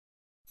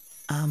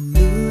I'm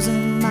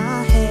losing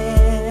my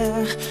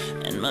hair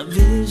and my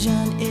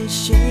vision is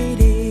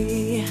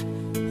shady.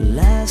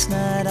 Last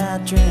night I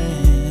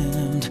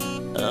dreamed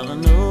of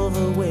an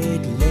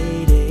overweight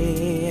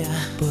lady,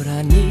 but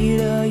I need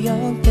a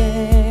young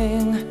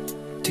thing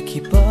to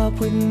keep up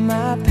with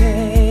my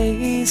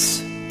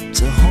pace,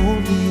 to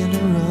hold me in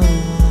her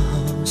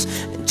arms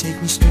and take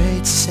me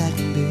straight to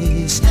second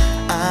base.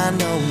 I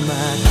know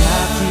my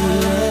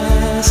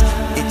calculus,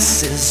 it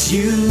says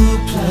you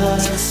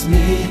plus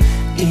me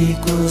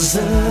equals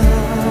us.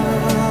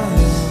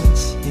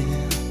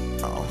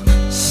 Yeah. Oh,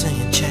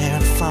 singing chair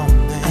and phone,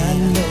 man. I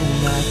know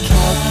my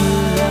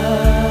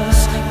calculus,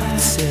 it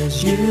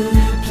says you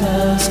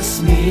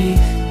plus me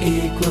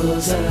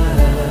equals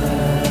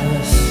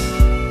us.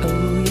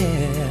 Oh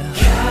yeah.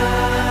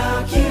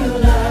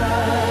 Calculus.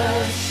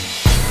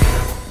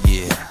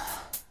 Yeah.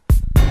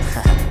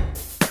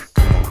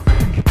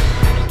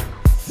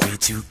 We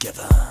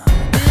together.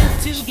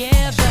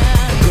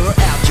 Girl,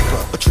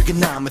 algebra or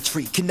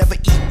trigonometry can never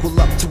equal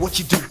up to what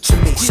you do to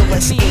me. So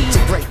let's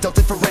integrate, don't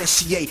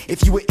differentiate.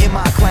 If you were in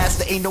my class,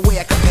 there ain't no way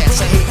I can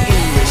pass. I hate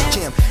English,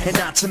 gym, and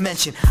not to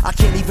mention I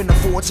can't even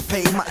afford to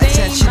pay my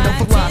attention. No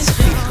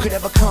philosophy could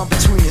ever come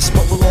between us,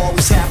 but we'll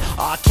always have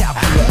our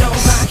calculus. I know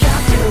my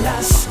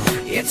calculus,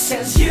 it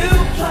says you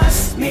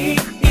plus me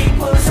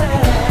equals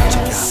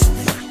us.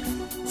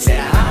 Say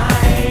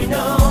I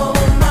know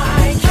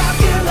my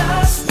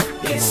calculus,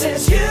 it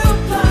says you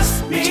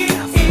plus me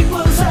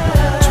equals us.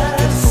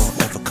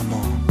 Come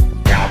on.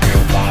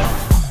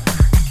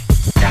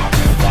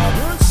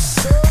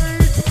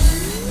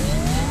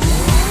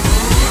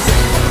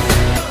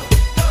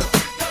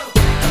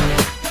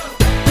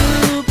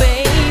 Ooh,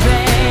 baby.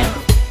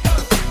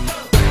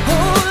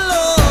 Oh,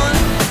 Lord.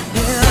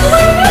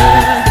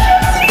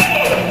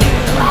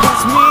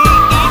 That's me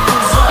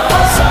equals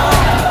us.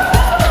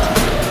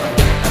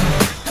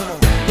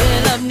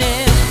 Well, I've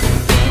never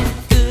been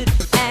good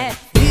at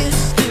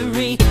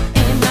history,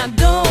 and I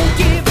don't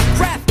give a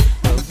crap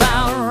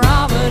about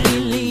Robert E.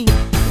 Lee.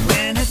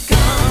 When it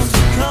comes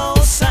to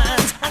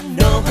cosines, I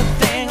know a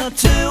thing or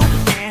two,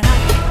 and I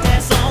think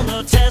that's on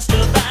the test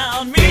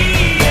about me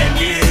and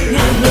you. I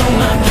know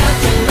my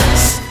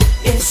calculus,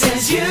 it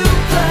says you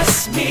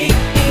plus me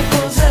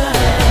equals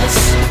us.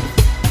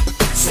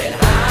 Said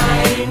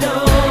I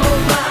know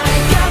my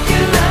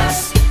calculus,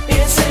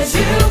 it says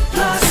you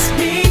plus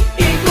me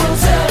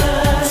equals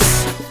us.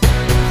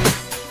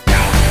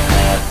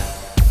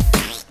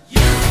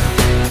 You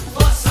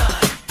plus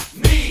sign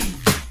me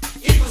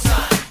equals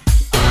sign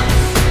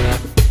us.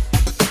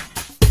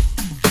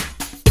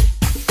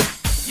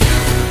 You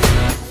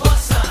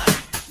plus sign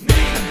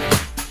me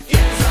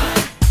equals sign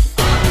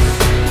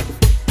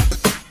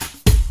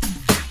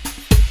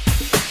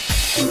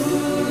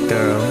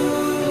Girl,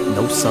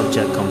 no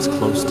subject comes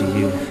close to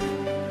you.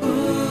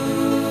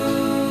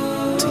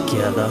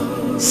 Together,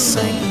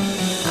 sing.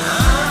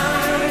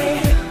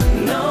 I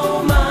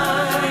know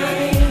my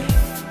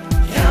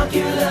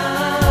calculus.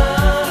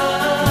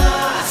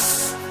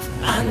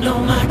 I know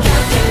my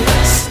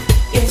calculus.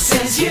 It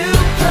says you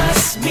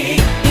plus me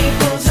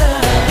equals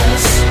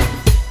us.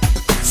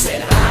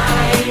 Said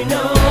I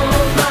know